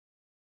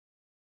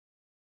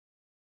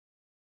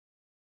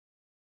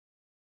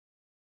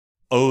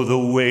Oh, the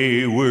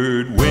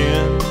wayward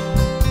wind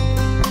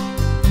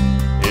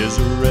is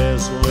a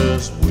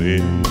restless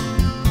wind,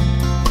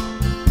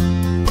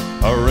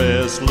 a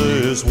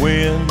restless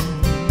wind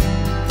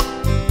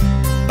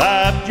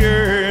that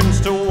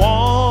yearns to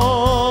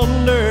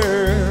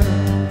wander.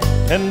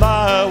 And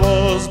I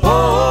was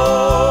born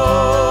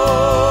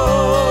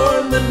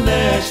the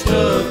next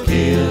of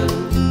kin,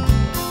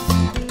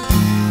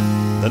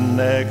 the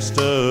next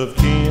of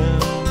kin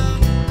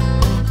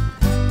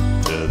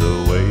to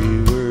the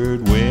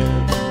wayward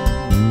wind.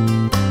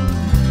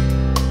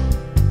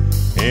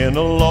 In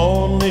a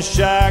lonely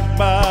shack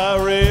by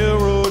a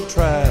railroad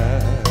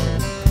track,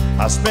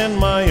 I spend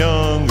my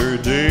younger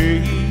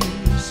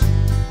days.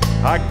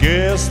 I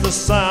guess the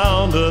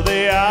sound of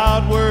the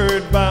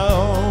outward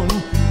bound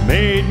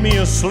made me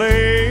a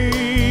slave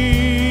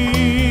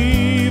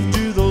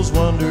to those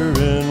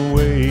wandering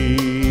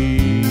ways.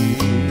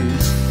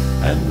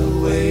 And the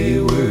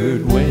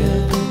wayward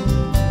wind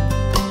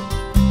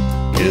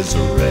is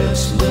a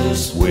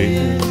restless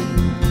wind,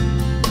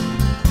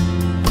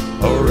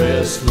 a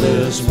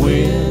restless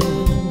wind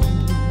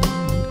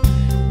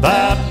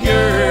that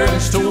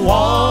yearns to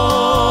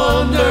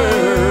wander.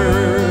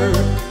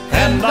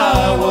 And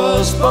I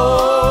was born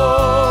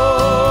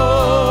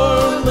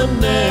the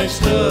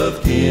next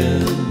of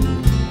kin,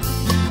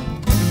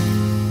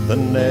 the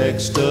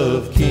next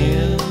of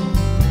kin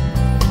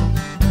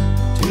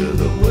to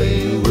the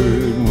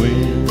wayward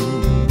wind.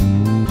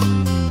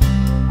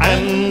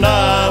 And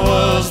I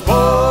was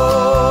born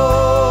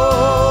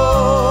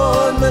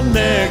the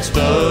next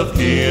of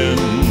kin,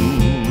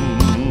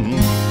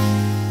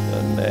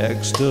 the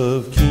next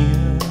of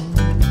kin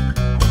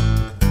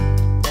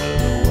to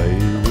the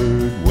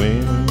wayward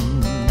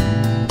wind,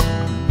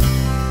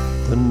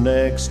 the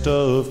next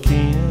of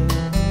kin.